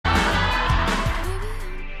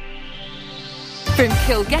From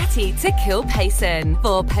Kilgetty to Kilpayson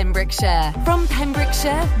for Pembrokeshire. From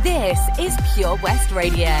Pembrokeshire, this is Pure West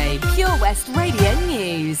Radio. Pure West Radio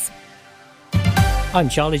News. I'm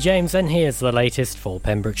Charlie James and here's the latest for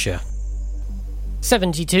Pembrokeshire.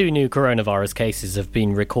 72 new coronavirus cases have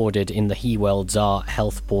been recorded in the Hywel Dda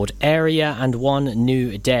Health Board area and one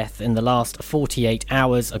new death in the last 48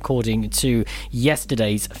 hours, according to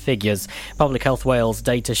yesterday's figures. Public Health Wales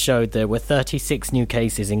data showed there were 36 new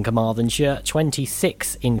cases in Carmarthenshire,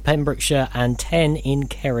 26 in Pembrokeshire and 10 in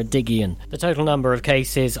Ceredigion. The total number of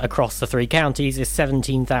cases across the three counties is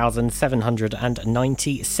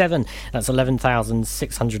 17,797. That's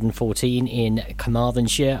 11,614 in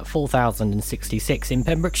Carmarthenshire, 4,066 in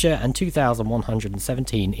Pembrokeshire and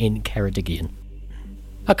 2,117 in Ceredigion.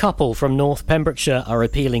 A couple from North Pembrokeshire are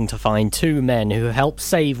appealing to find two men who helped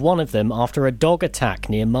save one of them after a dog attack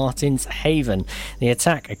near Martin's Haven. The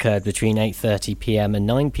attack occurred between 8:30pm and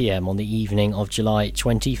 9pm on the evening of July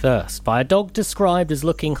 21st by a dog described as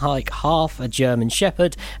looking like half a German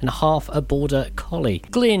Shepherd and half a Border Collie.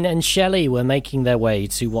 Glyn and Shelley were making their way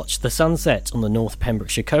to watch the sunset on the North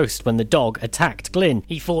Pembrokeshire coast when the dog attacked Glyn.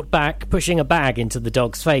 He fought back, pushing a bag into the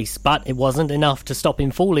dog's face, but it wasn't enough to stop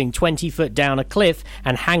him falling 20 foot down a cliff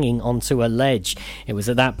and hanging onto a ledge. It was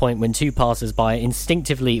at that point when two passers-by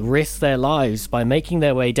instinctively risked their lives by making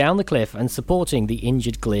their way down the cliff and supporting the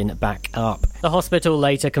injured Glyn back up. The hospital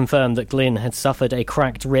later confirmed that Glyn had suffered a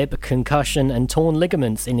cracked rib, concussion and torn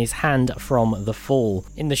ligaments in his hand from the fall.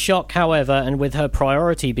 In the shock, however, and with her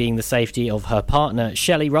priority being the safety of her partner,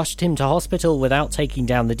 Shelley rushed him to hospital without taking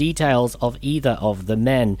down the details of either of the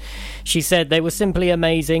men. She said they were simply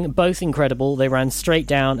amazing, both incredible. They ran straight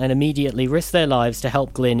down and immediately risked their lives to help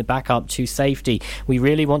Glyn back up to safety. We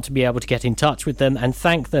really want to be able to get in touch with them and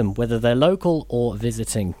thank them, whether they're local or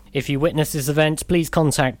visiting. If you witness this event, please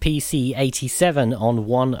contact PC87 on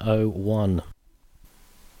 101.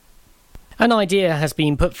 An idea has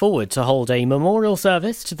been put forward to hold a memorial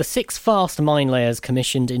service to the 6 fast mine layers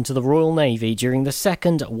commissioned into the Royal Navy during the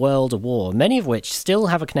Second World War, many of which still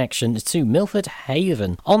have a connection to Milford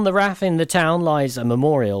Haven. On the RAF in the town lies a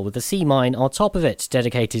memorial with a sea mine on top of it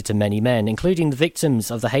dedicated to many men, including the victims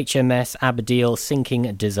of the HMS Aberdeen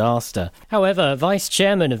sinking disaster. However, Vice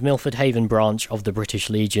Chairman of Milford Haven branch of the British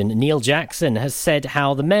Legion, Neil Jackson, has said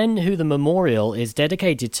how the men who the memorial is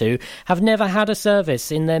dedicated to have never had a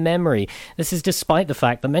service in their memory. This is despite the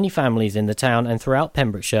fact that many families in the town and throughout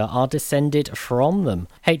Pembrokeshire are descended from them.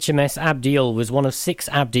 HMS Abdiel was one of 6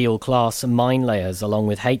 Abdiel-class mine layers, along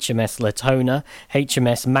with HMS Latona,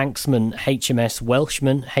 HMS Manxman, HMS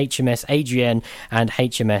Welshman, HMS Adrienne and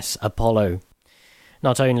HMS Apollo.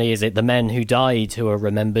 Not only is it the men who died who are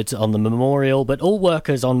remembered on the memorial, but all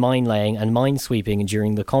workers on mine laying and mine sweeping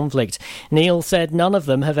during the conflict. Neil said none of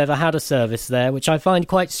them have ever had a service there, which I find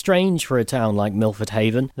quite strange for a town like Milford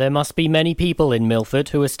Haven. There must be many people in Milford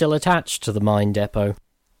who are still attached to the mine depot.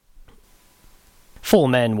 4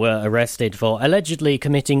 men were arrested for allegedly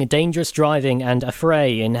committing dangerous driving and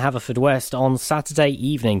affray in Haverfordwest on Saturday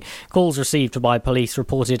evening. Calls received by police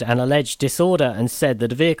reported an alleged disorder and said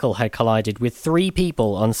that a vehicle had collided with 3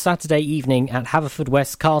 people on Saturday evening at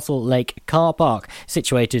Haverfordwest Castle Lake car park,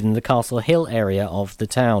 situated in the Castle Hill area of the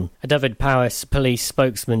town. A Dyfed-Powys police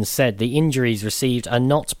spokesman said the injuries received are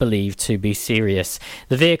not believed to be serious.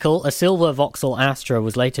 The vehicle, a silver Vauxhall Astra,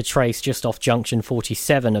 was later traced just off junction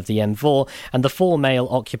 47 of the M4, and the 4 male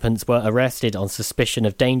occupants were arrested on suspicion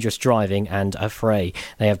of dangerous driving and affray.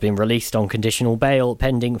 They have been released on conditional bail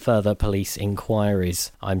pending further police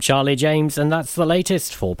inquiries. I'm Charlie James and that's the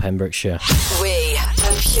latest for Pembrokeshire. We are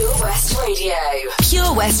Pure West Radio.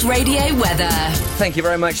 Pure West Radio weather. Thank you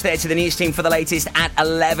very much there to the news team for the latest at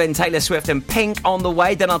 11. Taylor Swift and Pink on the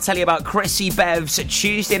way. Then I'll tell you about Chrissy Bev's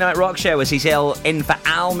Tuesday Night Rock Show as he's in for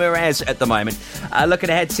Almirez at the moment. Looking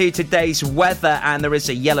ahead to today's weather, and there is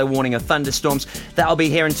a yellow warning of thunderstorms. That'll be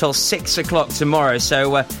here until 6 o'clock tomorrow.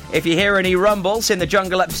 So if you hear any rumbles in the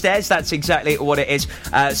jungle upstairs, that's exactly what it is.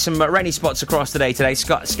 Some rainy spots across the day today.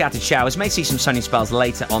 Scattered showers. May see some sunny spells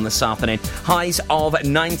later on this afternoon. Highs of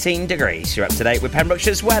 19 degrees. You're up to date with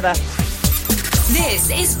Pembrokeshire's weather. This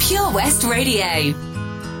is Pure West Radio.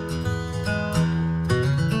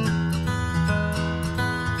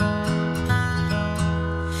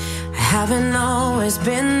 I haven't always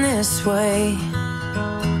been this way.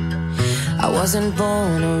 I wasn't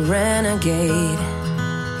born a renegade.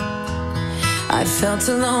 I felt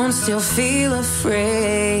alone, still feel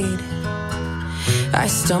afraid. I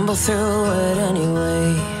stumble through it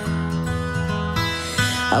anyway.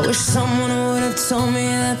 I wish someone would have told me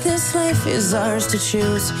that this life is ours to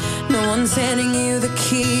choose. No one's handing you the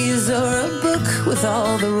keys or a book with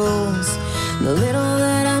all the rules. The little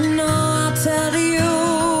that I know, I'll tell to you.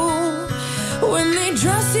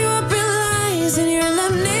 dress you up in lies and you're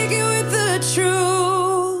left naked with the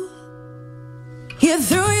truth. You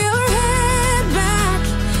threw your head back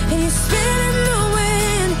and you spin in the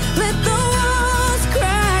wind. Let the walls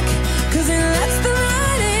crack, 'cause it lets the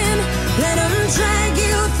light in. Let them drag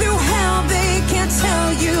you through hell. They can't tell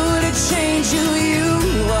you to change who you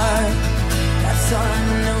are. That's all I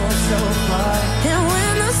know so far. And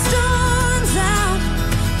when the storm's out,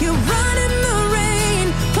 you run in the rain.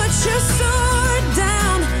 Put your sword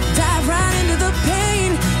down, dive right into the pain.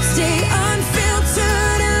 Stay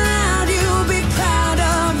unfiltered and loud. You'll be proud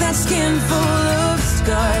of that skin full of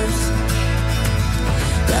scars.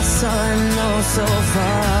 That's all I know so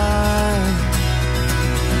far.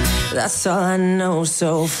 That's all I know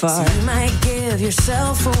so far. So you might give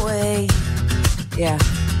yourself away, yeah,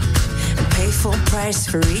 and pay full price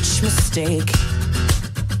for each mistake.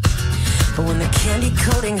 But when the candy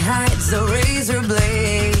coating hides the razor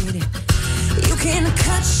blade, you can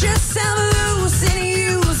cut yourself loose and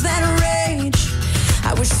use that rage.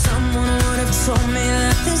 I wish someone would have told me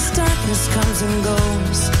that this darkness comes and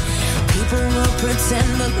goes. People will pretend,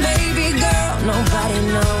 but baby girl, nobody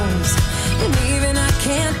knows. And even I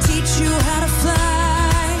can't teach you how to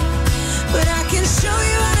fly, but I can show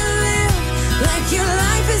you how to live like your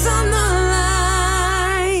life is on the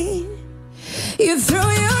line. You throw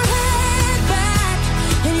your head back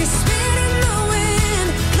and you spin in the wind.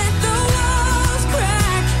 Let the walls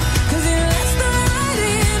crack, 'cause it lets the light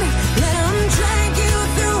in. Let them drag you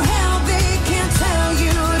through hell. They can't tell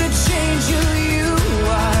you to change who you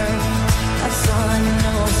are. That's all I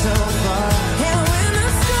know so far. And when the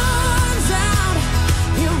storm's out,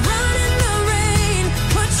 you run in the rain.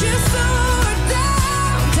 Put your sword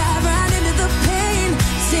down, dive right into the pain.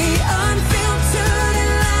 Stay unfiltered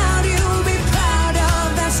and loud. You'll be proud of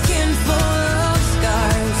that skin full of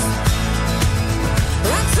scars.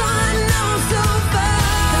 That's all I know so far.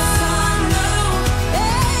 That's all I know.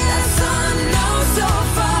 Hey, that's all I know so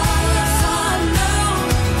far. That's all I know.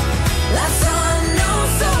 That's all I know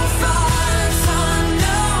so far. That's all I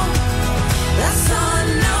know. That's all I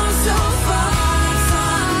know so far. That's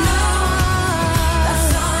all I know. That's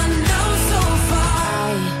all I know so far.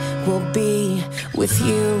 I will be with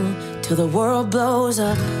you till the world blows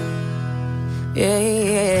up.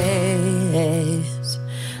 Yes.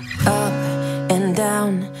 Up and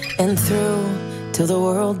down and through till the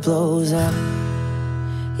world blows up.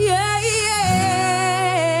 Yeah,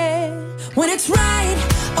 yeah. When it's right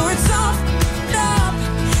or it's all up,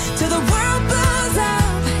 till the world blows up,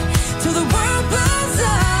 till the world blows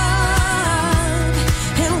up,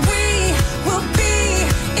 and we will be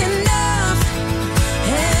enough.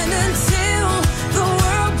 And until the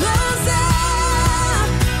world blows up,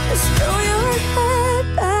 just throw your head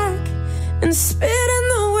back and spit in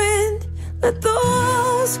the wind. Let the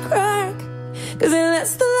walls crack, 'cause it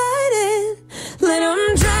lets the light in. Let them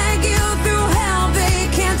drag you through hell. They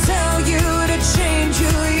can't tell you to change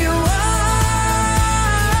who you are.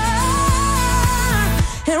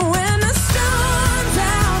 And when the storm's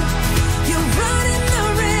out, you run in the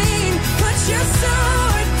rain. Put your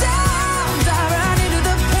sword down, dive right into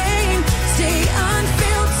the pain. Stay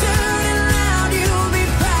unfiltered and loud. You'll be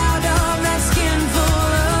proud of that skin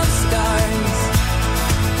full of scars.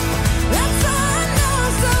 That's all I know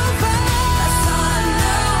so far. That's all I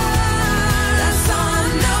know. That's all I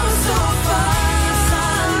know so far. That's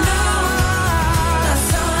all I know. That's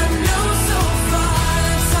all I know so far.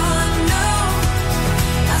 That's all I know.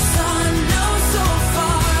 That's all I know so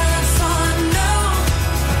far. That's all I know.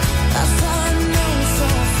 That's all I know so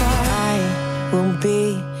far. I will be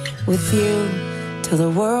with you till the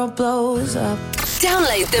world blows up.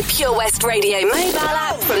 Download the Pure West Radio mobile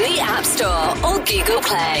app from the App Store or Google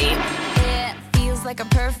Play. It feels like a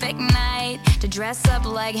perfect night to dress up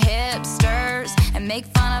like hipsters and make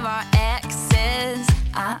fun of our exes.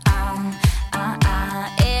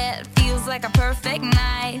 It feels like a perfect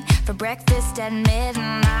night for breakfast at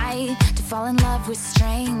midnight to fall in love with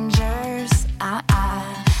strangers.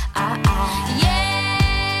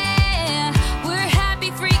 Yeah, we're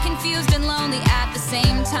happy, free, confused, and lonely at the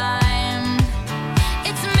same time.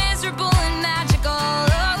 It's miserable and magical.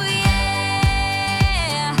 Oh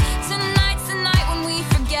yeah, tonight's the night when we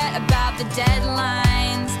forget about the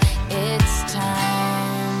deadlines. It's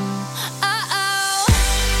time. Uh-oh,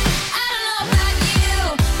 I don't know about you,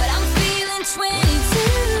 but I'm feeling 22.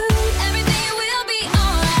 Everything will be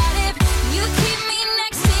alright if you keep me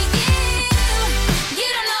next to you. You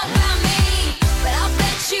don't know about me, but I'll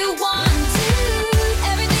bet you want to.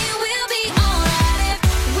 Everything will be alright if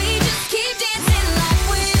we just keep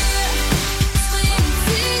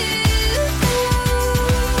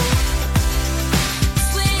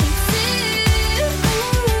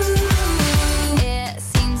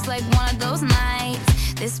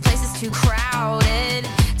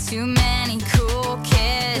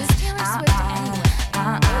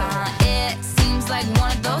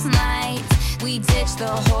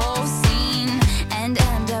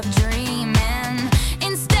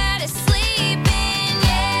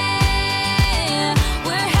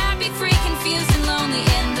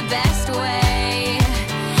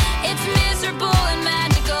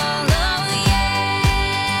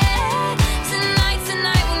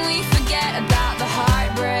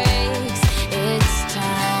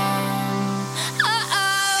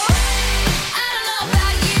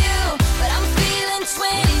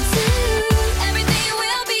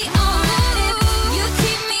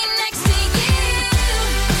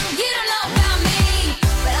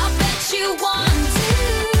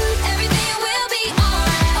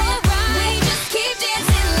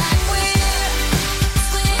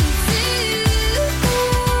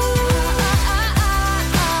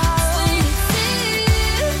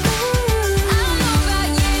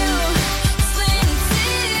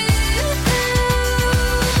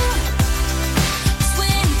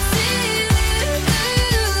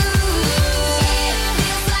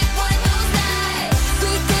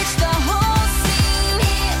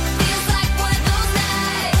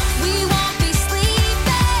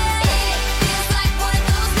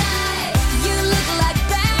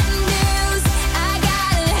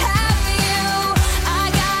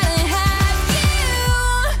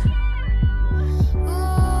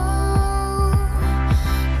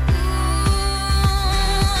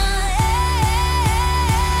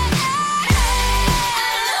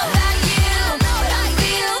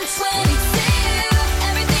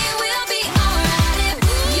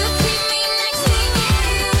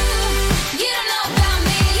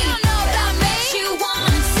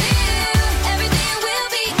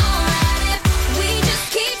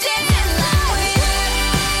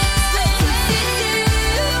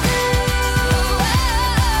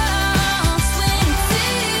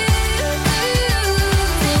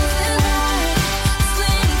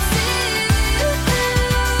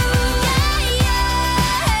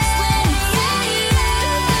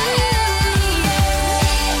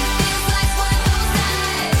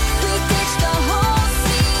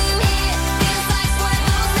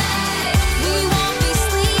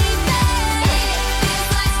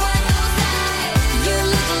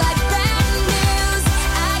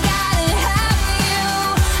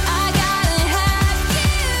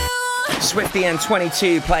Swifty and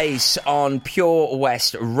 22 plays on Pure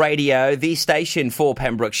West Radio, the station for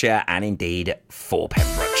Pembrokeshire and indeed for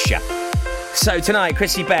Pembrokeshire. So tonight,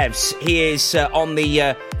 Chrissy Bevs, he is on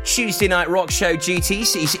the Tuesday night rock show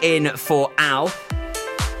duties. He's in for Al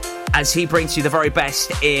as he brings you the very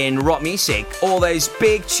best in rock music. All those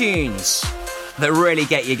big tunes that really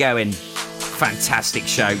get you going. Fantastic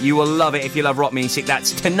show. You will love it if you love rock music.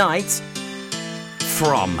 That's tonight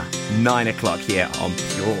from 9 o'clock here on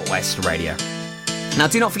Pure West Radio. Now,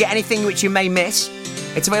 do not forget anything which you may miss.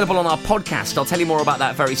 It's available on our podcast. I'll tell you more about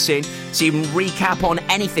that very soon. So you can recap on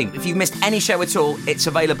anything. If you've missed any show at all, it's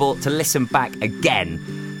available to listen back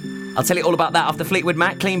again. I'll tell you all about that after Fleetwood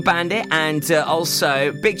Mac, Clean Bandit, and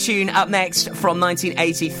also big tune up next from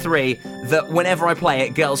 1983 that whenever I play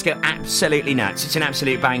it, girls go absolutely nuts. It's an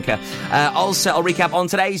absolute banker. Also, I'll recap on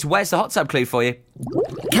today's Where's the Hot Tub clue for you.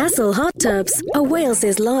 Castle Hot Tubs are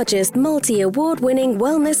Wales's largest multi-award-winning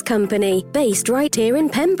wellness company based right here in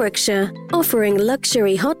Pembrokeshire, offering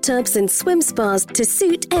luxury hot tubs and swim spas to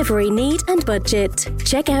suit every need and budget.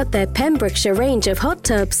 Check out their Pembrokeshire range of hot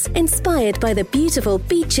tubs inspired by the beautiful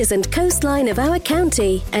beaches and coastline of our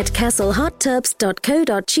county at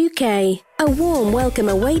castlehottubs.co.uk. A warm welcome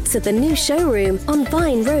awaits at the new showroom on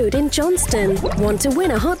Vine Road in Johnston. Want to win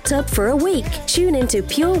a hot tub for a week? Tune into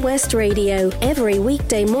Pure West Radio every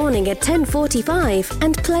weekday morning at 10:45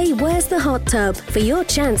 and play Where's the Hot Tub for your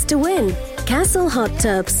chance to win. Castle Hot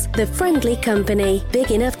Tubs, the friendly company, big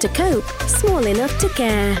enough to cope, small enough to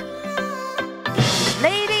care.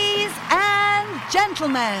 Ladies and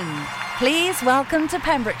gentlemen, please welcome to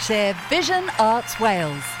Pembrokeshire Vision Arts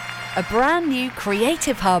Wales, a brand new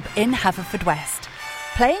creative hub in Haverfordwest,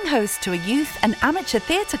 playing host to a youth and amateur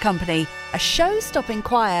theatre company, a show-stopping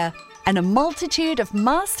choir, and a multitude of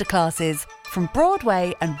masterclasses from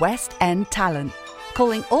Broadway and West End talent,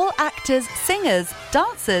 calling all actors, singers,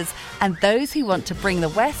 dancers, and those who want to bring the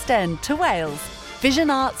West End to Wales. Vision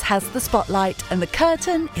Arts has the spotlight and the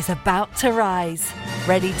curtain is about to rise.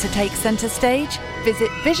 Ready to take centre stage? Visit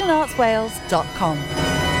visionartswales.com.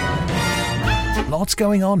 Lots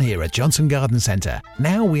going on here at Johnson Garden Centre.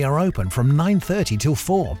 Now we are open from 9:30 till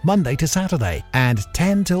 4, Monday to Saturday, and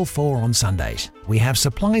 10 till 4 on Sundays. We have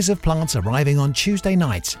supplies of plants arriving on Tuesday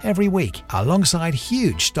nights every week, alongside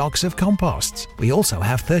huge stocks of composts. We also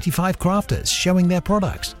have 35 crafters showing their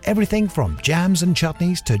products, everything from jams and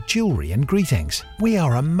chutneys to jewellery and greetings. We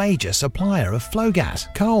are a major supplier of flow gas,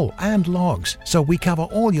 coal and logs, so we cover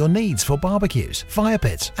all your needs for barbecues, fire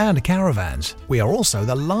pits and caravans. We are also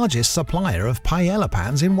the largest supplier of paella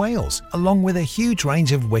pans in Wales, along with a huge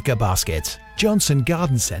range of wicker baskets. Johnson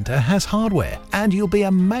Garden Centre has hardware, and you'll be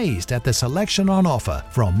amazed at the selection on offer,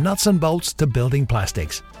 from nuts and bolts to building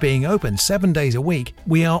plastics. Being open 7 days a week,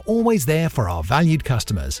 we are always there for our valued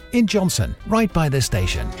customers. In Johnson, right by the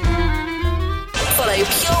station. Follow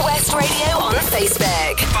Pure West Radio on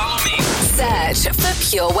Facebook. Follow me. Search for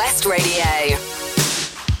Pure West Radio.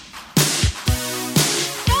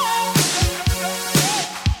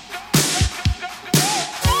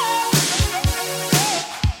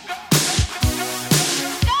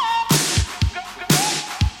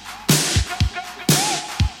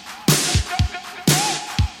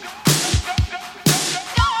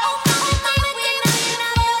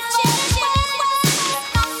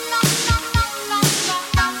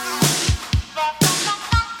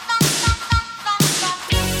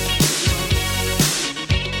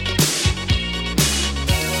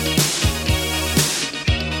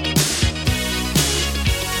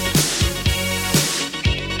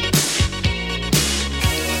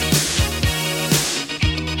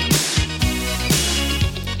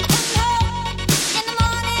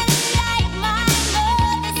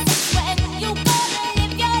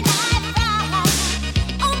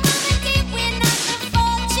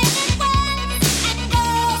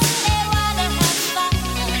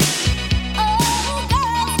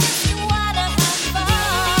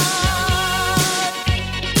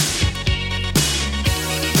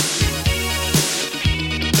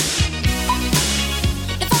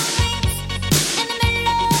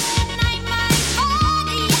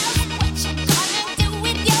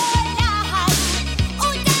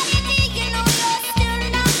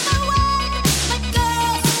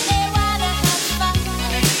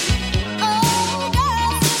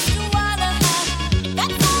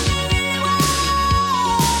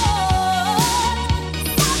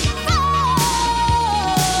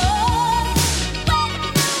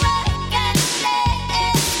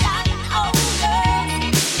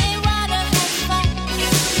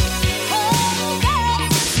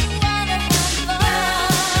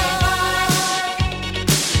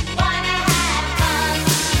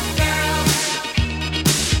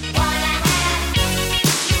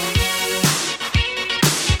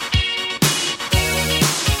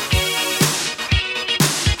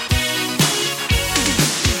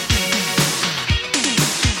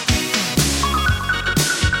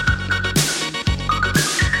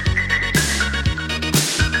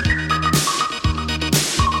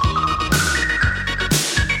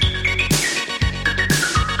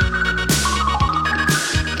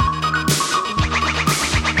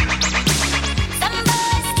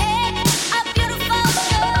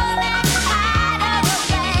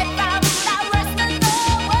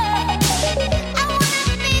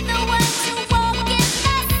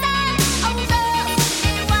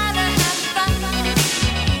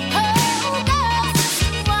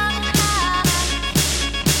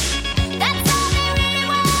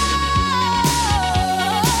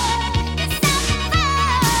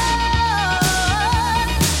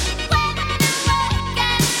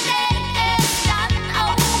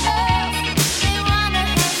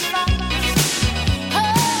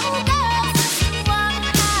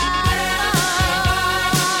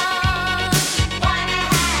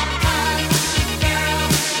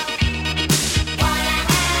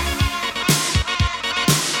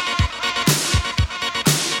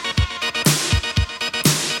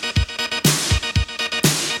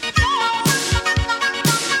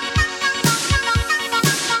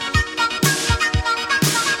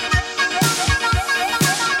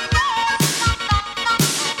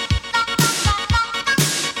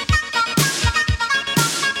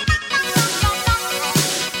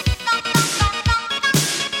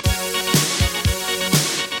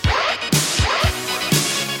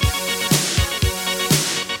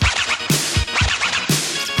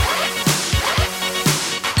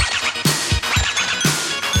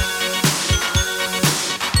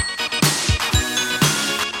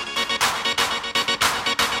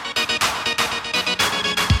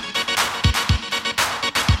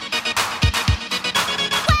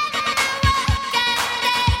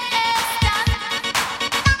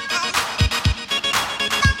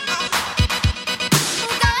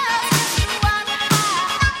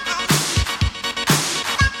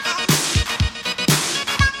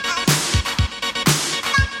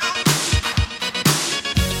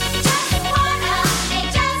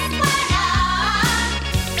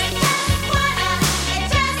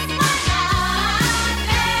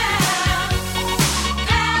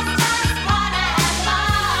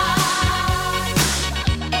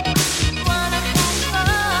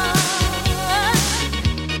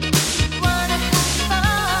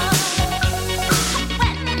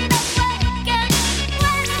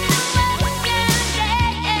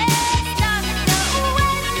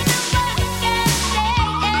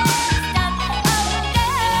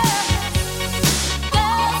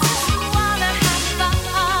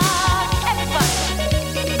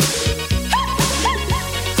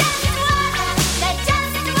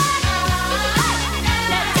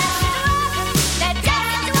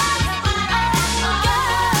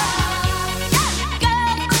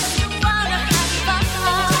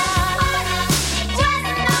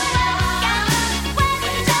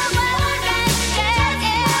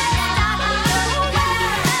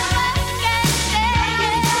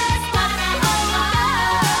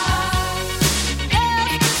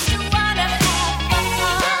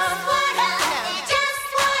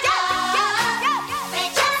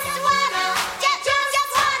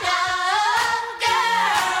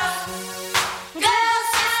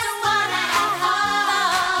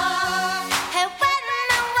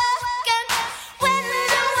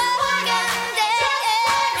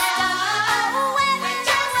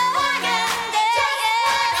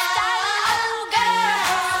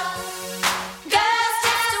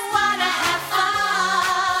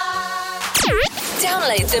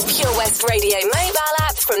 the Pure West Radio mobile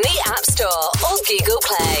app from the App Store or Google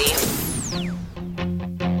Play.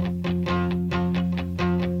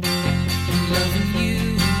 Loving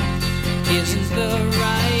you isn't the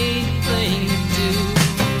right thing to do.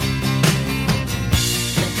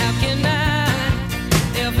 How can I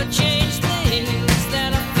ever change things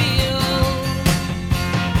that I feel?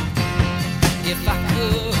 If I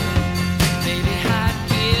could, baby, I'd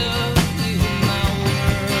give you my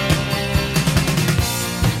world.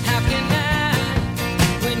 How can I,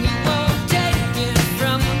 when you won't take it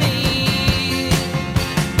from me?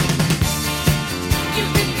 You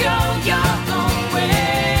can go your own way.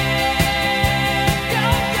 Go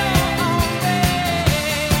your own way.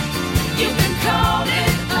 You can call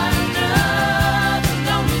it another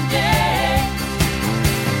lonely day.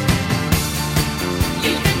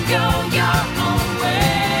 You can go your own way.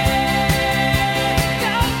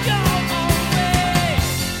 Go your own way.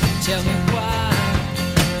 Tell me why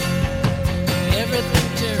everything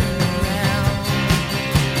turned around.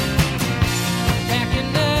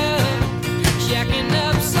 Packing up, shacking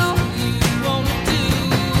up, so you wanna do.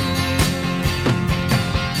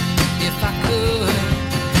 If I could,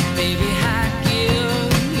 baby, I'd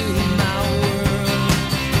give you my world.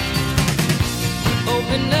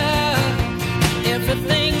 Open up,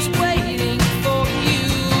 everything's waiting for you.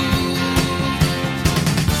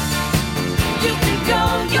 You can go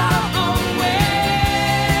your own way.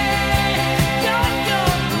 Go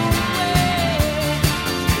your own way.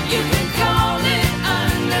 You can call it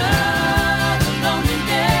another lonely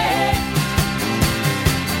day.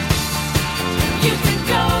 You can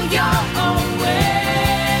go your own way.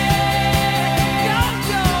 Go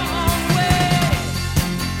your own way.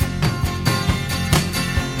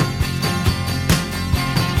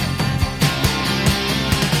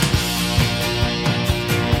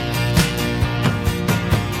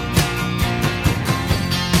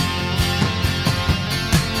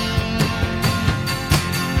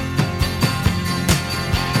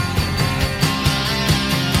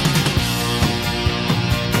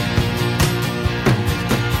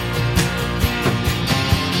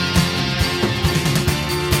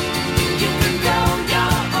 You can go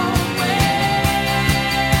your own way.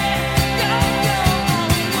 Go your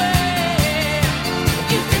own way.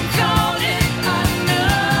 You can call it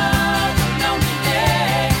another lonely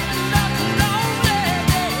day. Another lonely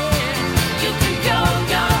day. You can go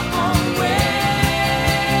your own way.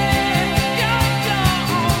 Go your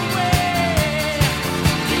own way.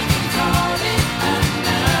 You can call it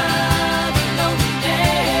another lonely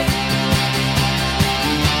day.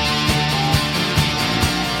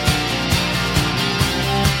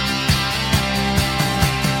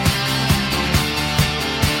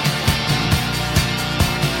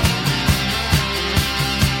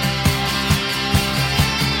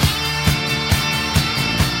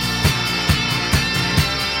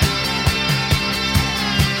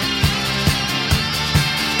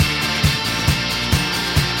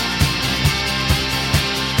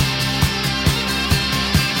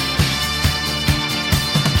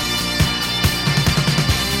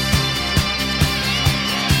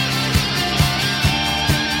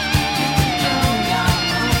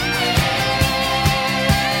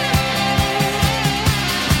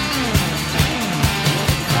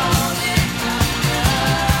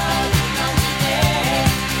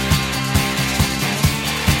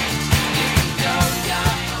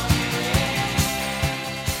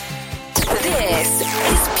 This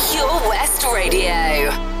is Pure West Radio.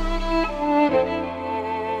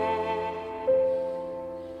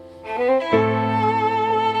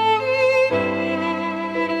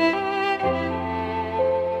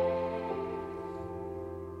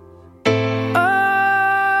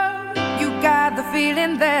 Oh, you got the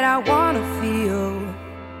feeling that I wanna feel.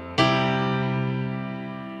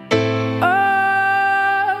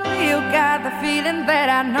 Oh, you got the feeling that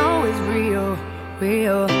I know is real,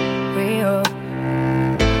 real, real.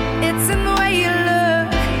 It's in the way you look,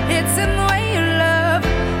 it's in the way you love,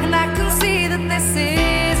 and I can see that this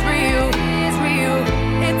is real, is real.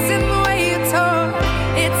 It's in the way you talk,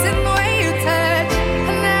 it's in the way you touch,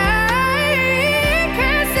 and I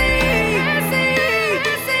can see,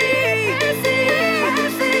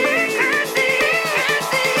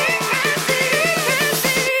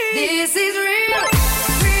 this is real,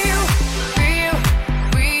 real, real,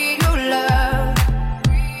 real love.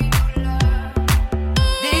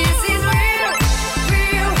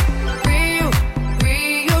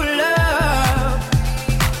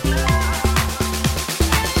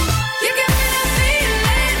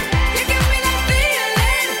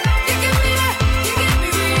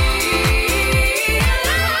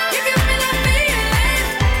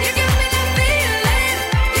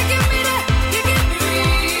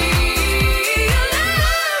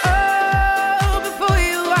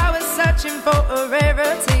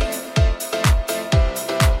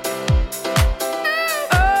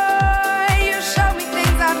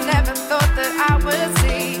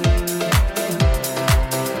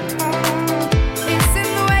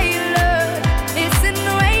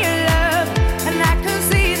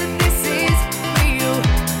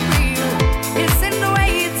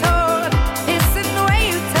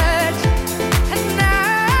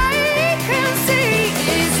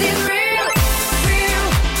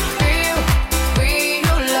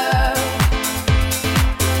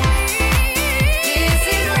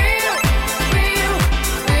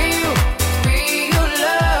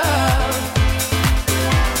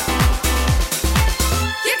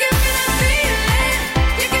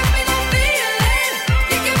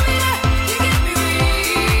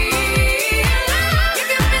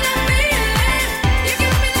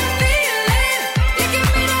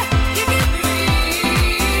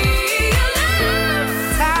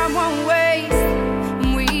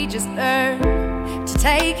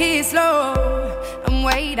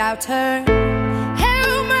 need out her.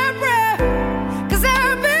 Held my breath, 'cause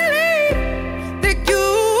I believe that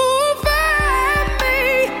you'll find me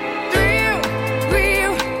real,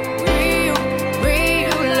 real, real,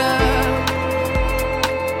 real love.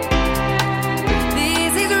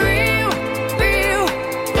 This is real, real,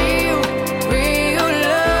 real, real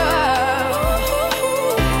love.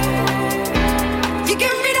 You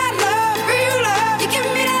give me that love, real love. You give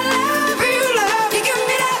me that love, real love. You give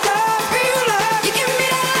me that love, real love. You give me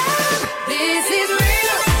that love. This is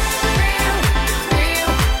real, real,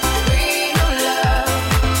 real, real love.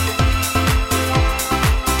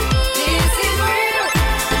 This is real,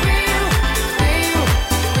 real, real,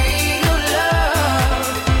 real love.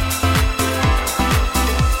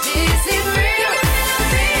 This is real,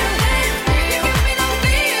 real, real. You give me that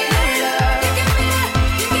real love. You give me that.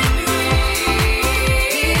 You give me real.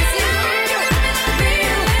 This is real,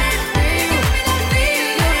 real, real, real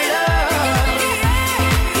love.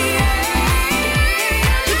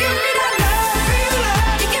 You give me that love, real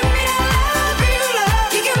love. You give me that love, real love.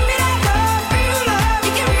 You give me that love, real love.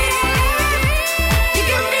 You give me that. You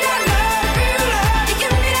give me that love, real love. You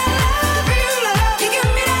give me that love, real love. You give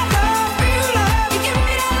me that love, real love. You give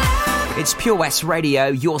me that love. It's Pure West Radio,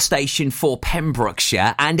 your station for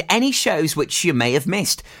Pembrokeshire, and any shows which you may have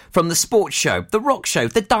missed. From the sports show, the rock show,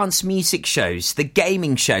 the dance music shows, the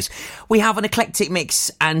gaming shows. We have an eclectic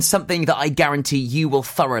mix and something that I guarantee you will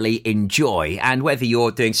thoroughly enjoy. And whether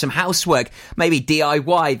you're doing some housework, maybe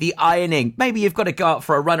DIY, the ironing, maybe you've got to go out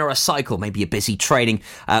for a run or a cycle, maybe you're busy training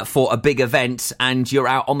for a big event and you're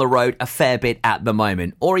out on the road a fair bit at the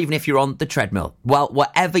moment, or even if you're on the treadmill. Well,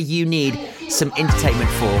 whatever you need some entertainment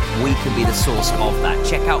for, we can be the source of that.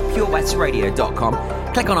 Check out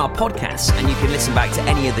purewestradio.com, click on our podcasts, and you can listen back to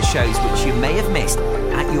any of the shows which you may have missed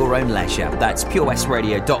at your own leisure. That's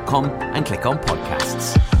purewestradio.com and click on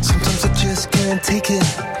podcasts. Sometimes I just can't take it.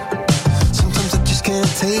 Sometimes I just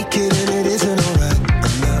can't take it, and it isn't alright.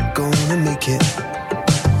 I'm not gonna make it,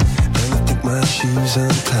 and I think my shoes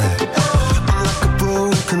untied. I'm like a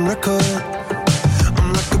broken record.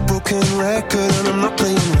 I'm like a broken record, and I'm not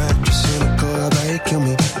playing right. Just cynical, how about you kill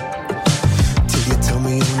me till you tell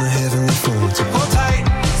me on the heavenly phone to hold tight.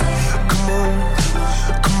 Come on,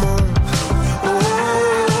 come on. Oh,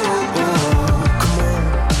 come on,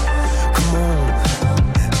 come on.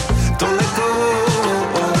 Don't let go.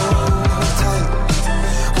 Hold tight,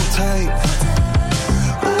 hold tight.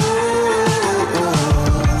 Oh,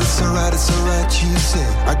 it's alright, you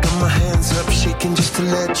said. I got my hands up shaking just to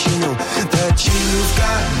let you know that you've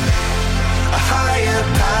got a higher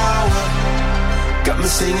power. Got me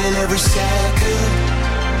singing every second,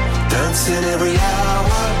 dancing every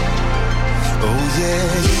hour. Oh yeah,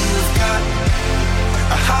 you've got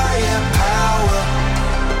a higher power,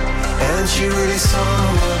 and she really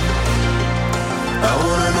someone I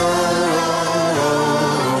wanna know.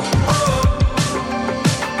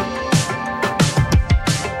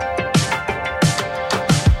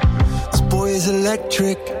 This boy is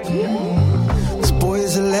electric. This boy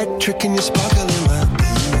is electric, and you're sparkling like the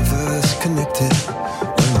universe connected.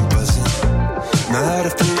 When I'm buzzing, night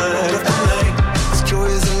after night after night. This joy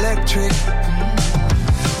is electric.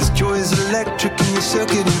 This joy is electric, and you're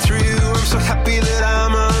circuiting through. I'm so happy that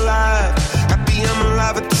I'm alive. Happy I'm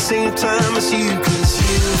alive at the same time as you, 'cause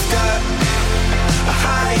you've got a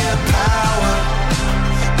higher power.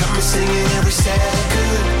 Got me singing every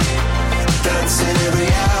second, dancing every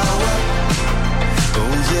hour.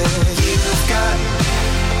 Oh yeah, you've got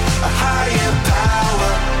a higher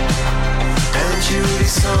power, and you really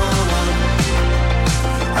someone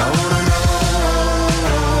I wanna know.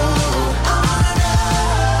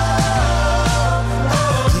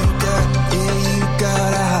 You got, yeah, you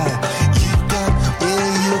got a high. You got, yeah,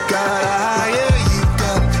 you got a high. Yeah, you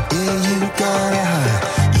got, yeah, you got a high.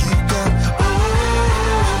 You got, oh,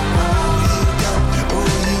 you got, oh,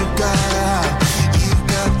 you got a high. You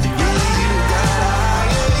got, yeah, you got a high.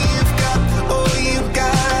 Yeah, you've got, oh, you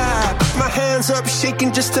got a high. Put my hands up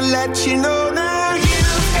shaking just to let you know now.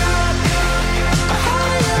 You've got a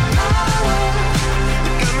higher power.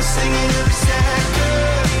 You got me singing every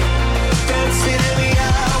second, dancing every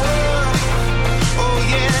hour. Oh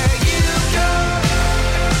yeah, you've got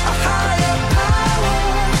a higher power.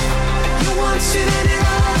 You want it and it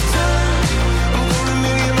often. I'm going a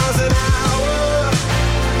million miles an hour.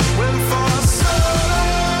 Went for so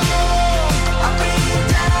long, I've been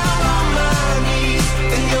down on my knees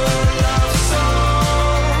in your love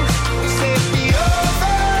song. Say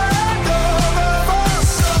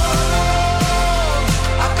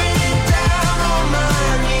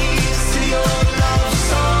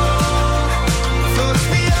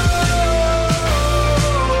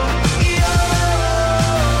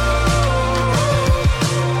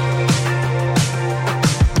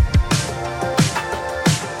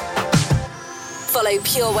Follow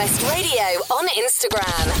Pure West Radio on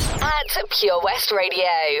Instagram at Pure West Radio.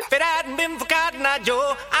 If it hadn't been for Cotton Eye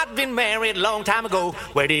Joe, I'd been married a long time ago.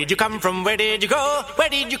 Where did you come from? Where did you go? Where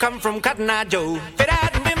did you come from, Cotton Eye Joe? If it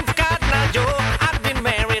hadn't been for Cotton Eye Joe, I'd been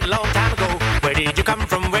married a long time ago. Where did you come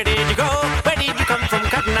from? Where did you go? Where did you come from,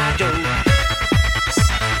 Cotton Eye Joe?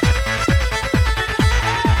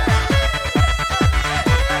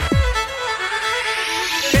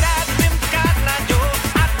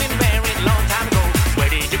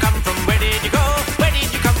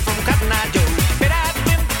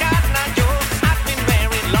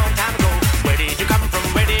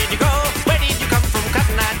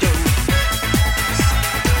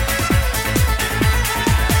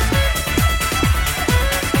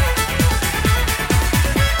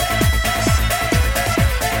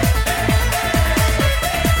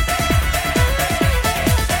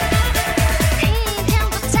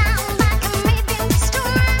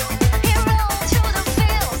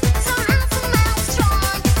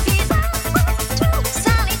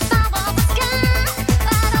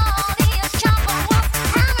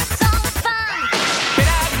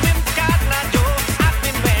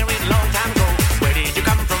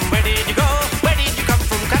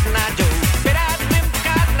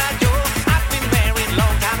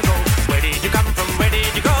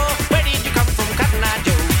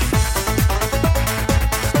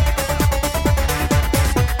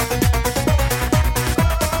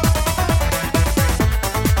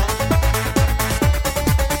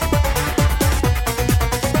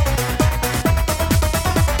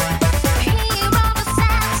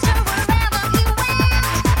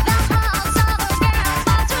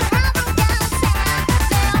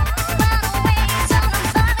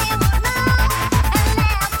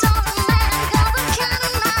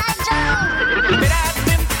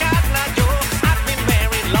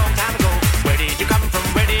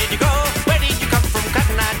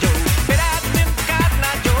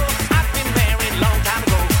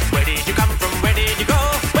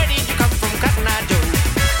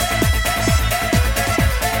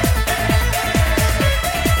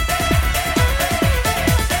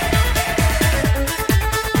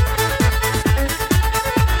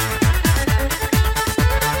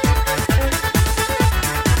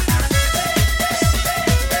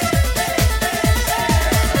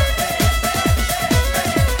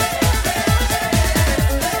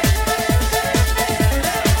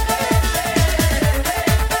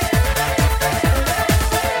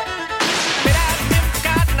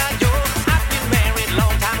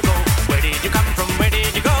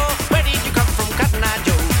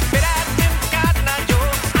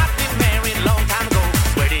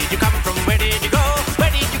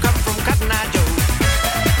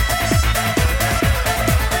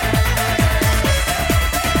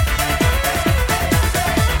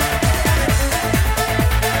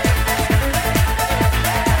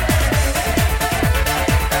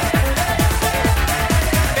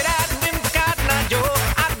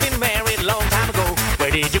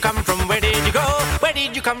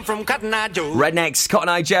 Rednex, Cotton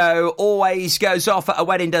Eye Joe always goes off at a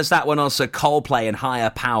wedding, does that one. Also Coldplay and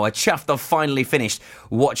Higher Power. Chuffed I've finally finished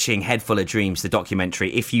watching Head Full of Dreams, the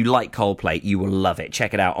documentary. If you like Coldplay, you will love it.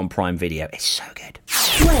 Check it out on Prime Video. It's so good.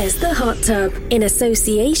 Where's the Hot Tub? In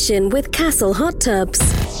association with Castle Hot Tubs,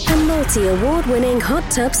 a multi-award-winning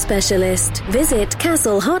hot tub specialist. Visit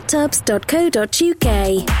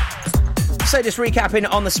castlehottubs.co.uk. So just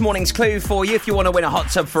recapping on this morning's clue for you. If you want to win a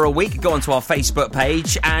hot tub for a week, go onto our Facebook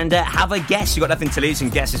page and have a guess. You've got nothing to lose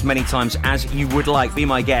and guess as many times as you would like. Be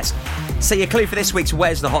my guest. So your clue for this week's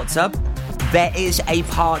Where's the Hot Tub? There is a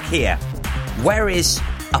park here. Where is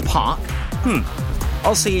a park?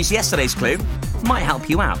 Also use yesterday's clue. Might help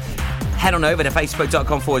you out. Head on over to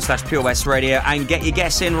facebook.com/Pure West Radio and get your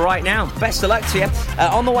guess in right now. Best of luck to you.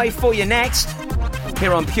 On the way for you next,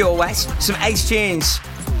 here on Pure West, some Ace Tunes.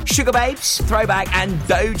 Sugar Babes, Throwback, and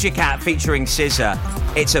Doja Cat featuring SZA.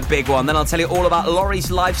 It's a big one. Then I'll tell you all about Laurie's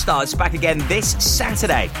Lifestyle. It's back again this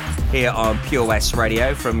Saturday here on Pure West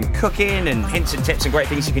Radio. From cooking and hints and tips and great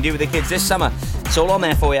things you can do with the kids this summer. It's all on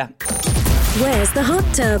there for you. Where's the Hot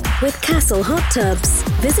Tub? With Castle Hot Tubs.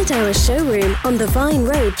 Visit our showroom on the Vine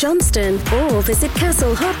Road, Johnston, or visit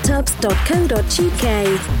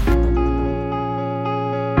castlehottubs.co.uk.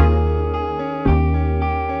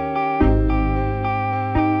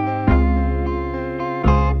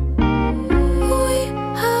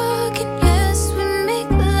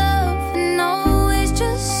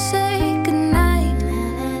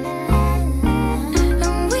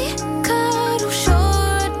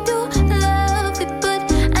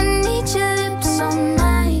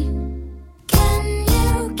 Can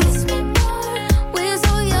you kiss me more? We're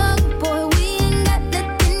so young, boy, we ain't got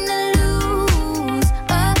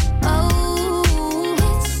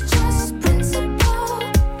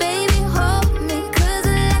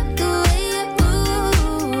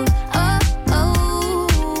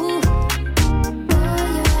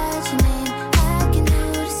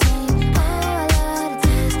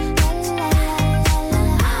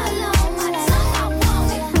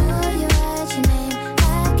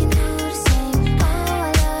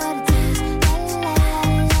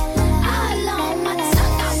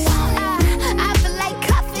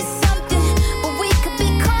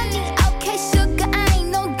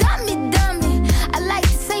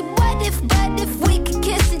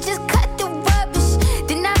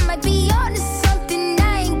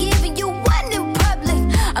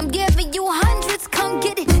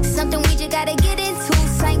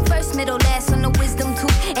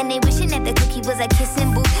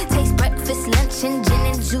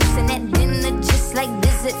juice and that dinner just like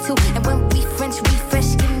dessert too. And when we French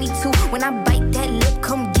refresh, give me two. When I bite that lip,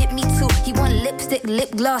 come get me two. He want lipstick,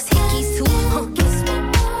 lip gloss, hickeys too. Kiss me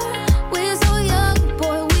more. We're so young,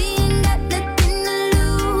 boy, we ain't got nothing to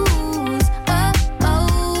lose.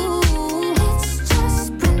 It's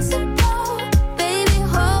just principle. Baby,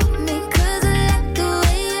 hold me, 'cause I like the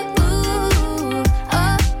way you move.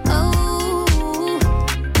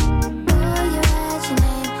 Boy, you write your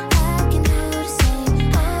name, I can do the same.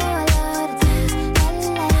 Oh, I love the taste. La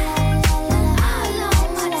la la la la. All on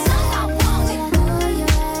my tongue, I want it. Boy, you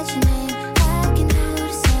write your name, I can do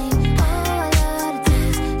the same. Oh, I love the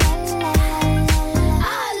taste. La la la la la.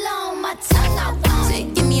 All on my tongue, I want it.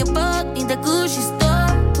 Give me a buck, need the Gucci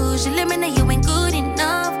store. Push your limit, now you ain't good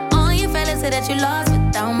enough. All your fellas say that you lost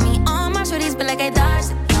without me. All my shorties feel like I dodged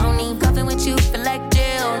the county. Cuffing with you feel like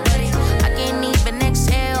jail, buddy. I can't even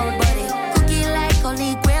exhale, buddy. Cookie like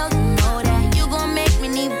holy grail, you know that. You gon' make me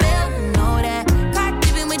need bail, you know that. Caught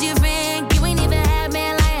dipping with your friend, you ain't even had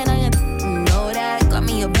man lying on you, you know that. Got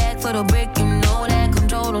me a bag for the brick, you know that.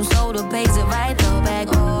 Control them, so the pays it right though back.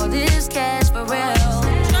 All this cash for real.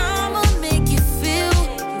 I'ma make you feel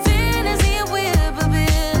fantasy and whip a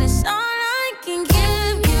bit. It's all I can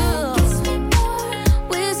give you. Kiss me more.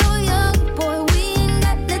 We're so young, boy, we ain't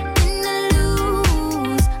got nothing to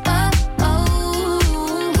lose.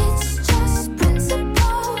 It's just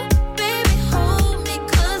principle. Baby, hold me,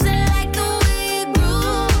 'cause I like the way you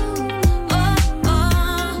groove.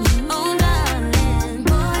 Darling,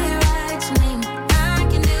 boy, you write your name, I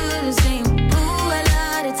can do the same. Ooh, I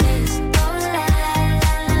love the taste. Oh, la la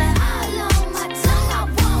la la la. All on my tongue, I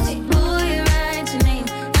want it. Boy, you write your name,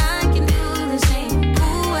 I can do the same.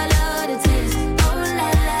 Ooh, I love the taste. Oh, la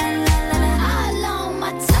la la la la. All on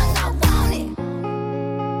my tongue, I want it.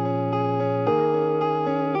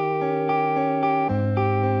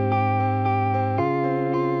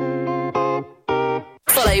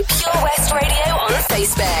 Follow Pure West Radio on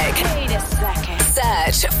Facebook. Wait a second.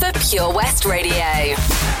 Search for Pure West Radio.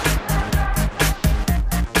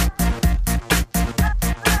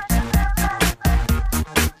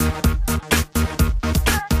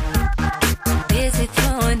 Busy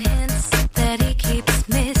throwing hints that he keeps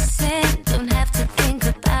missing. Don't have to think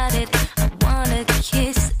about it. I wanna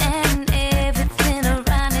kiss and everything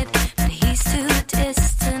around it, but he's too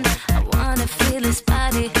distant. I wanna feel his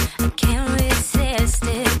body. I can't resist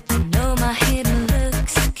it. I know my hidden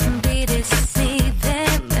looks can be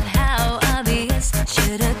deceiving, but how obvious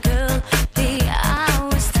should a girl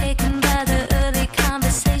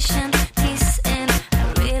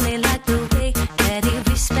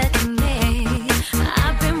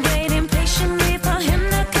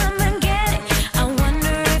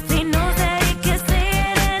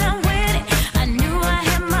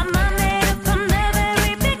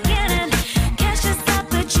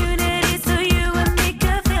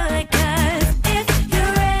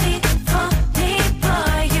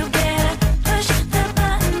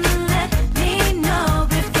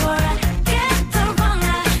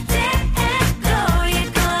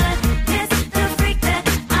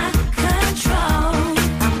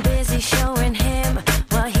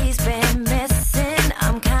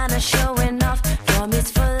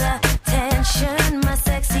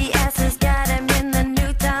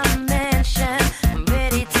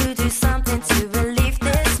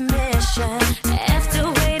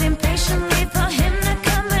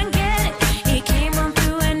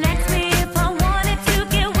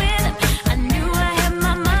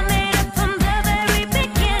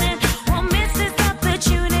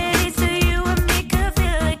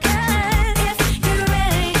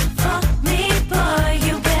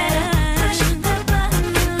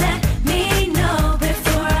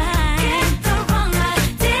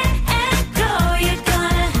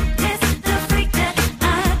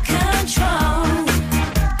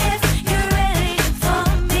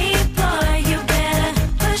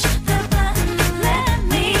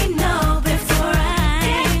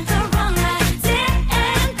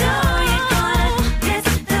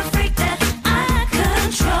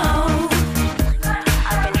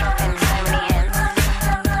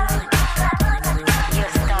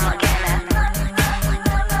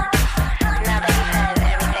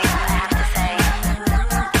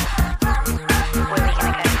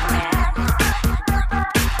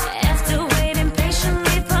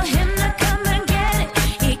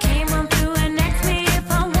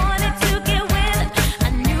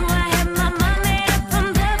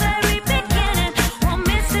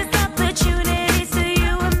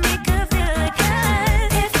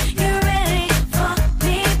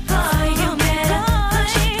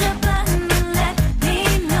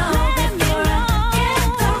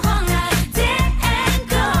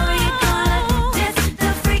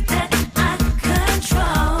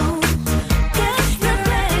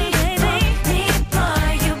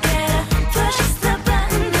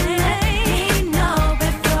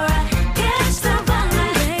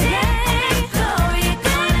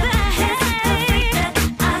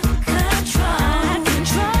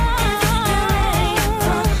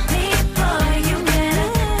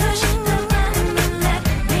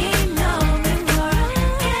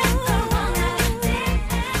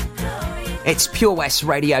It's Pure West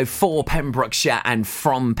Radio for Pembrokeshire and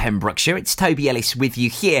from Pembrokeshire. It's Toby Ellis with you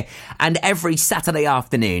here, and every Saturday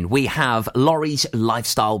afternoon we have Laurie's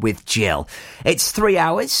Lifestyle with Jill. It's 3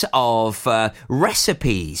 hours of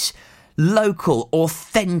recipes, local,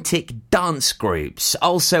 authentic dance groups.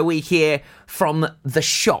 Also, we hear from the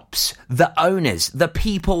shops, the owners, the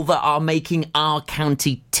people that are making our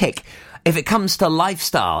county tick. If it comes to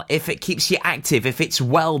lifestyle, if it keeps you active, if it's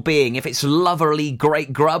well-being, if it's loverly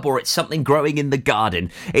great grub or it's something growing in the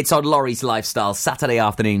garden, it's on Laurie's Lifestyle, Saturday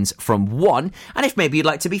afternoons from 1. And if maybe you'd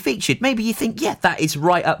like to be featured, maybe you think, yeah, that is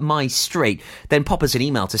right up my street, then pop us an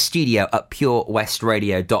email to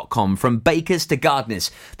studio@purewestradio.com. From bakers to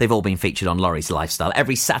gardeners, they've all been featured on Laurie's Lifestyle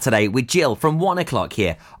every Saturday with Jill from 1 o'clock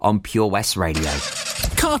here on Pure West Radio.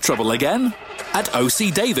 Car trouble again? At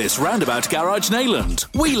OC Davis Roundabout Garage Neyland,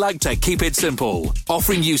 we like to keep it simple,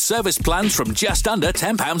 offering you service plans from just under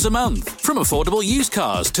 £10 a month, from affordable used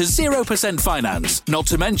cars to 0% finance, not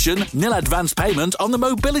to mention nil advance payment on the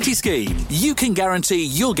mobility scheme. You can guarantee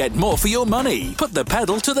you'll get more for your money. Put the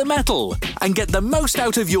pedal to the metal and get the most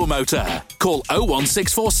out of your motor. Call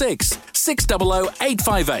 01646 600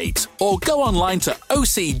 858 or go online to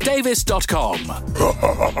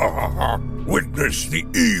ocdavis.com. Witness the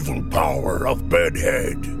evil power of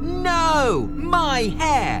Bedhead. No! My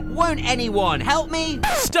hair! Won't anyone help me?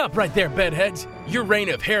 Stop right there, Bedheads. Your reign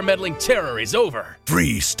of hair-meddling terror is over.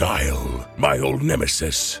 Freestyle, my old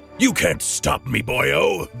nemesis. You can't stop me,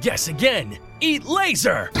 boyo. Guess again. Eat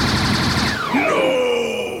laser!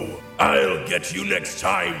 No! I'll get you next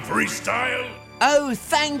time, Freestyle. Oh,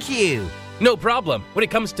 thank you. No problem. When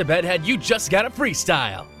it comes to Bedhead, you just gotta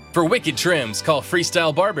freestyle. For wicked trims, call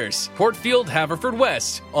Freestyle Barbers, Portfield,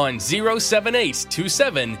 Haverfordwest, on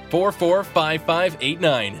 07827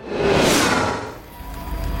 445589.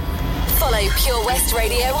 Follow Pure West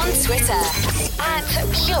Radio on Twitter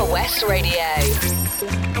 @Pure West Radio.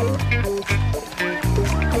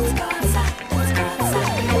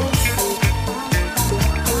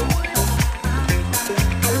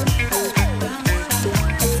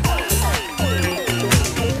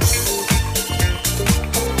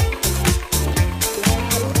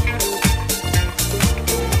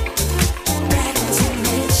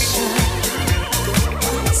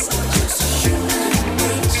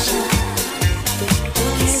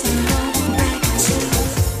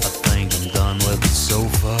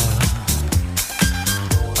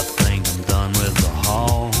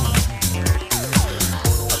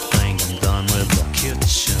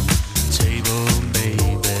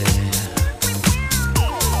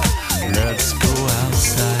 Let's go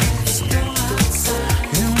outside in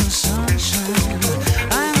the sunshine.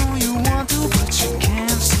 I know you want to, but you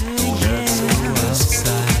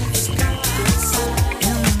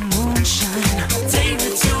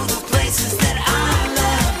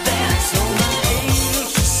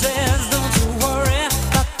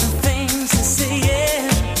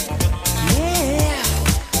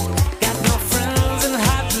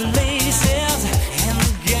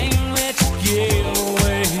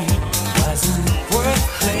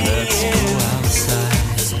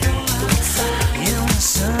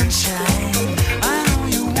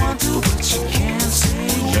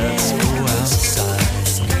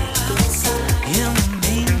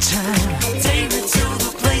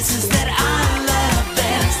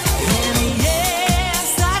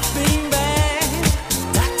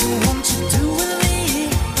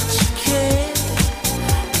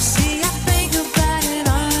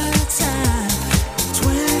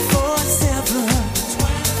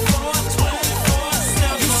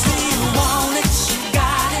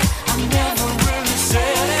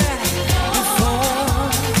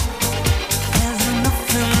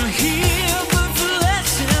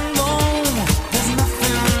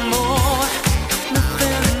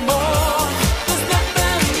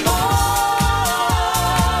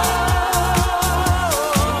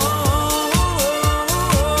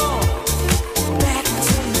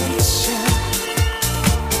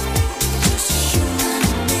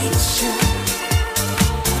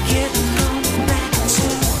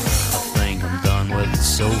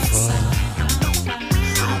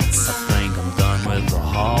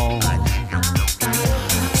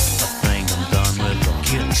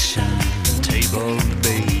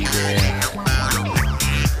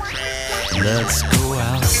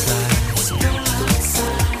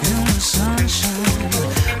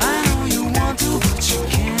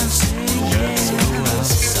can't say yes.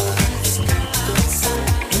 Let's go outside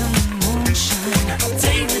in the moonshine.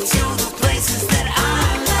 Take me to the places that I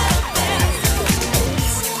love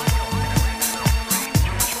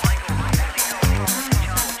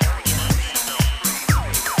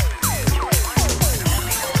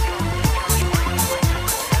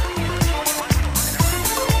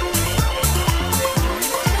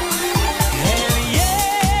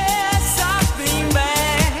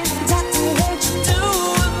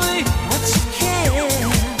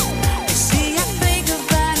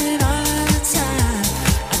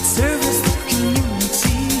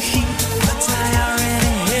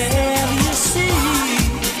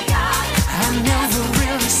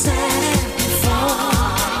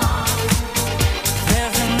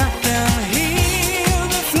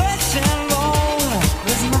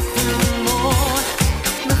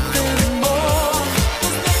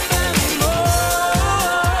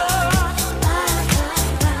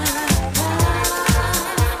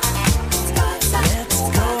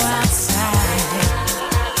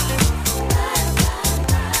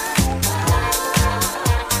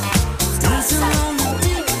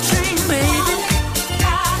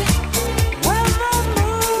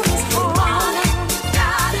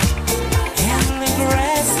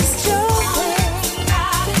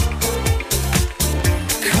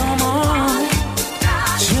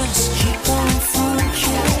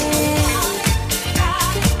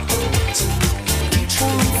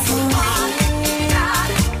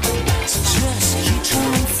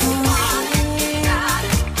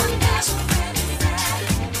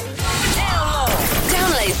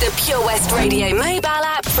West Radio mobile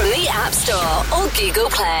app from the App Store or Google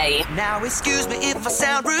Play. Now excuse me if I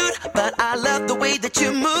sound rude, but I love the way that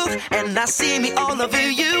you move, and I see me all over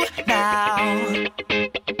you now.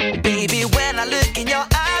 Baby, when I look in your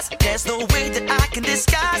eyes, there's no way that I can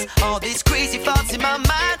disguise all these crazy thoughts in my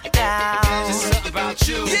mind now. Just something about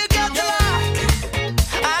you. You got the lock,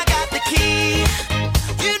 I got the key.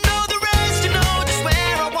 You know the rest, you know just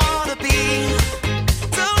where I wanna be.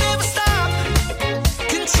 Don't ever stop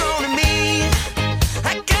controlling me.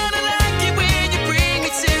 I kinda like it when you bring me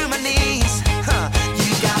to my knees.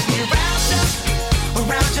 You got me wrapped up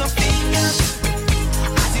around your fingers.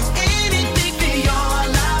 I do anything for your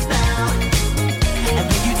love now. And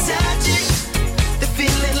when you touch it, the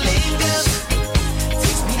feeling lingers.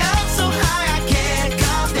 Takes me up so high I can't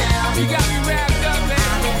calm down. You got me wrapped up, man.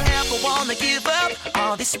 I don't ever wanna give up.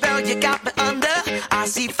 All this spell you got me under. I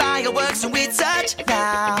see fireworks when we touch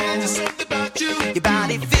now. There's something about you. Your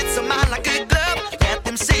body fits on mine like a glove. Let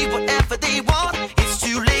them say whatever they want. It's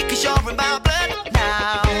too late 'cause you're in my blood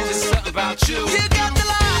now. There's something about you. You got the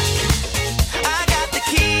lock, I got the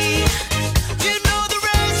key. You know the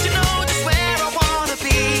rest, you know just where I wanna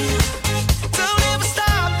be. Don't ever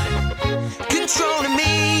stop controlling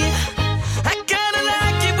me. I kinda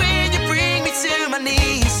like it when you bring me to my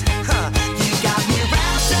knees. You got me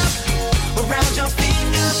wrapped up around your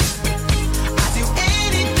fingers. I do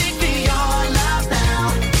anything for your love now.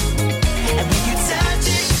 And when you touch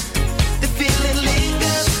it, the feeling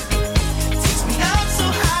lingers. Takes me up so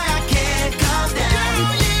high I can't calm down.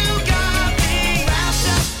 You got me wrapped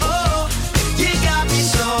up, oh. You got me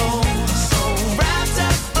so wrapped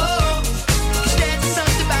up, oh. 'Cause there's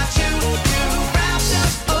something about you. You wrapped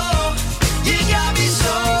up, oh. You got me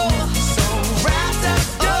so wrapped up,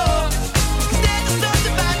 oh. 'Cause there's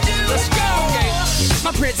something about you. Let's go.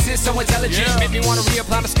 My princess so intelligent, make me want to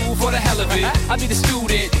reapply to school for the hell of it. I'll be the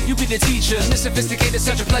student, you be the teacher. Miss Sophisticated,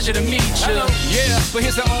 such a pleasure to meet you. Yeah, but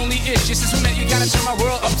here's the only issue. Since we met, you gotta turn my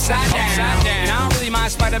world upside down. And I don't really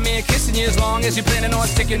mind Spider-Man kissing you as long as you're planning on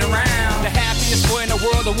sticking around. The happiest boy in the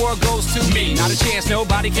world, the world goes to me. Not a chance,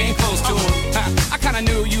 nobody came close to him. I kinda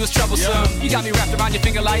knew you was troublesome. You got me wrapped around your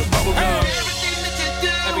finger like bubblegum. Everything that you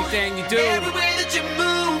do, Everything you do. every way that you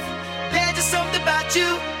move, there's just something about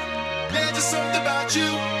you. There's just something about you.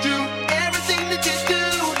 Everything that you do,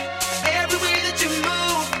 every way that you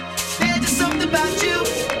move, there's just something about you.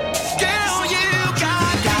 Girl, you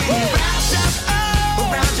got me wrapped up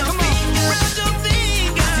around your fingers. I do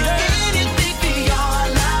anything for your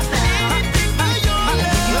love now. And when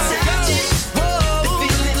you touch it, the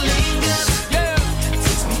feeling lingers.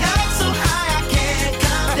 Takes me up so high I can't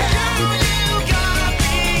calm down. You got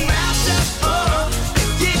me wrapped up, oh.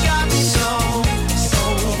 You got me so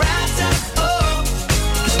wrapped up, oh.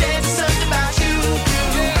 'Cause there's something about you.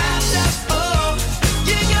 You wrapped up, oh.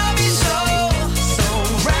 You got me so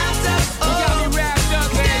wrapped up, oh.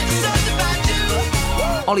 There's something about you.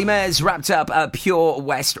 Ollie Mayers wrapped up at Pure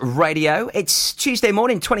West Radio. It's Tuesday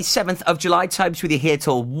morning, 27th of July. Tobes with you here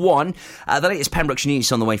till 1. The latest Pembrokeshire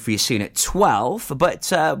news on the way for you soon at 12. But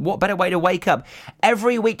what better way to wake up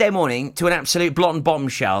every weekday morning to an absolute blonde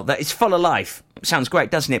bombshell that is full of life? Sounds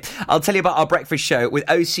great, doesn't it? I'll tell you about our breakfast show with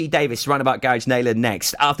OC Davis, Roundabout Garage Nayland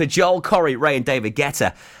next. After Joel Corey, Ray and David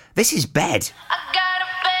Guetta. This is Bed.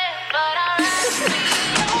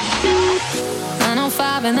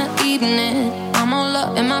 9:05 in the evening, I'm all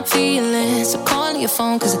up in my feelings. So call your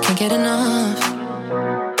phone 'cause I can't get enough.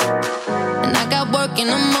 And I got work in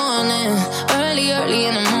the morning, early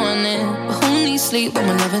in the morning. But who needs sleep when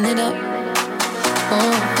we're loving it up?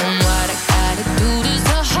 Oh, and what I gotta do this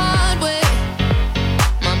the hard way.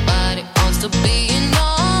 My body wants to be in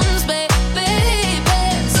arms, baby.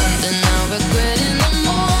 Something I regret in the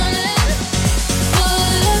morning.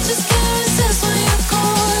 But I just can't resist when you're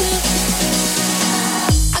calling.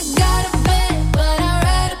 I got a bed, but I'd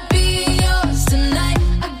rather be yours tonight.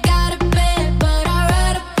 I got a bed, but I'd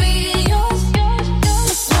rather be yours.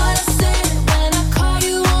 That's what I said when I call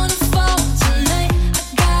you on the phone tonight. I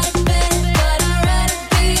got a bed, but I'd rather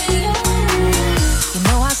be yours. You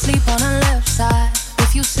know I sleep on the left side.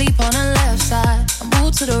 If you sleep on the left side, I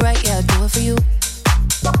move to the right, yeah, I do it for you.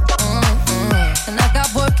 And I got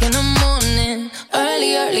work in the morning,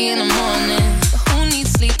 early in the morning. But who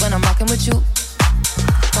needs sleep when I'm rocking with you?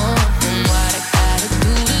 And what I gotta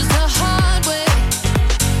do is the hard way.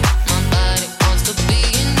 My body wants to be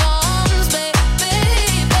in arms, baby.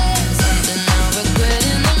 Something I regret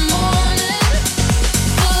in the morning.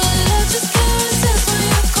 But I just can't resist when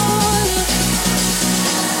you're calling.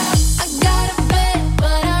 I got a bed,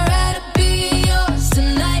 but I'd rather be yours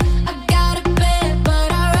tonight. I got a bed, but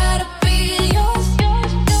I'd rather be yours.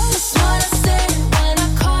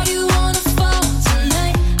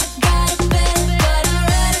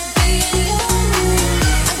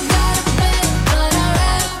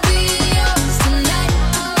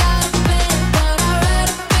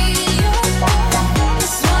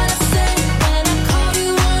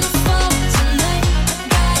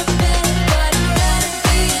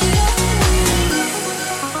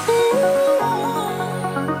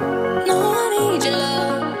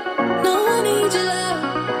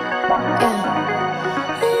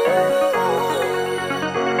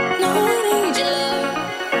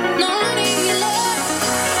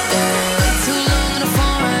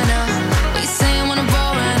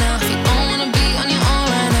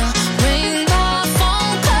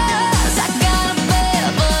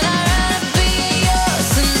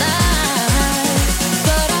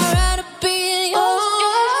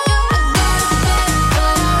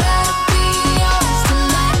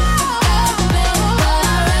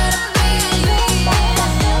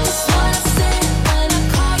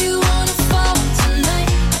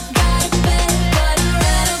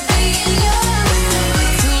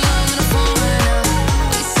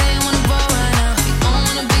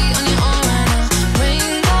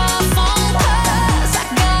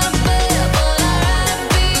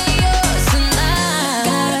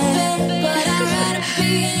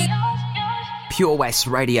 Pure West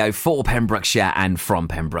Radio for Pembrokeshire and from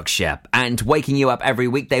Pembrokeshire. And waking you up every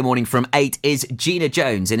weekday morning from 8 is Gina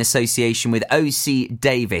Jones in association with OC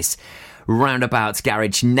Davis. Roundabout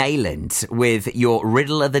Garage Nayland with your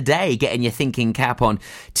riddle of the day, getting your thinking cap on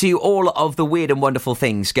to all of the weird and wonderful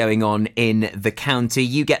things going on in the county.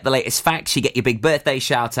 You get the latest facts, you get your big birthday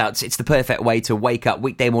shout outs. It's the perfect way to wake up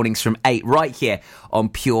weekday mornings from 8 right here on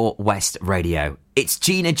Pure West Radio. It's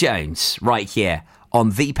Gina Jones right here on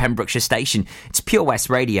the Pembrokeshire station. It's Pure West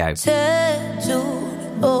Radio.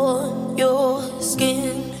 Tattooed on your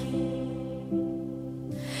skin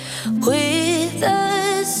with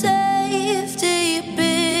a safety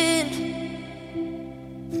pin.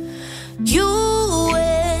 You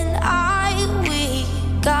and I, we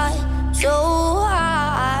got so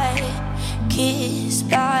high, kissed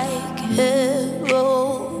like heroin.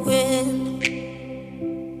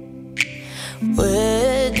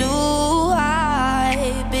 Where do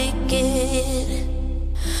I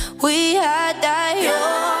begin? We had that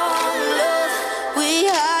young love, we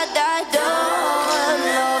had that dumb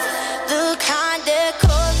love, the kind that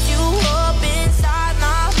cut you up inside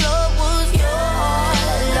my blood was your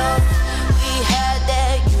love. We had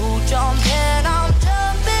that you jump and I'm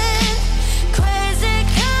jumping, crazy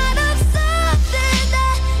kind of something,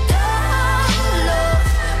 that dumb love.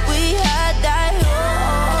 We had that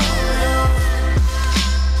young love,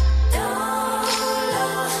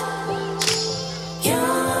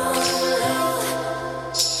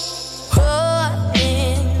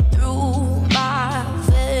 running through my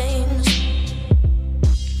veins.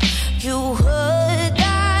 You heard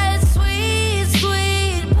that sweet,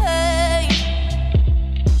 sweet pain.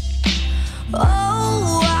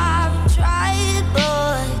 Oh, I've tried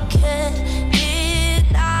but can't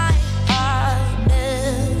deny I've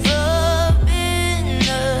never been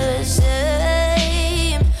the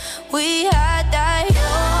same. We had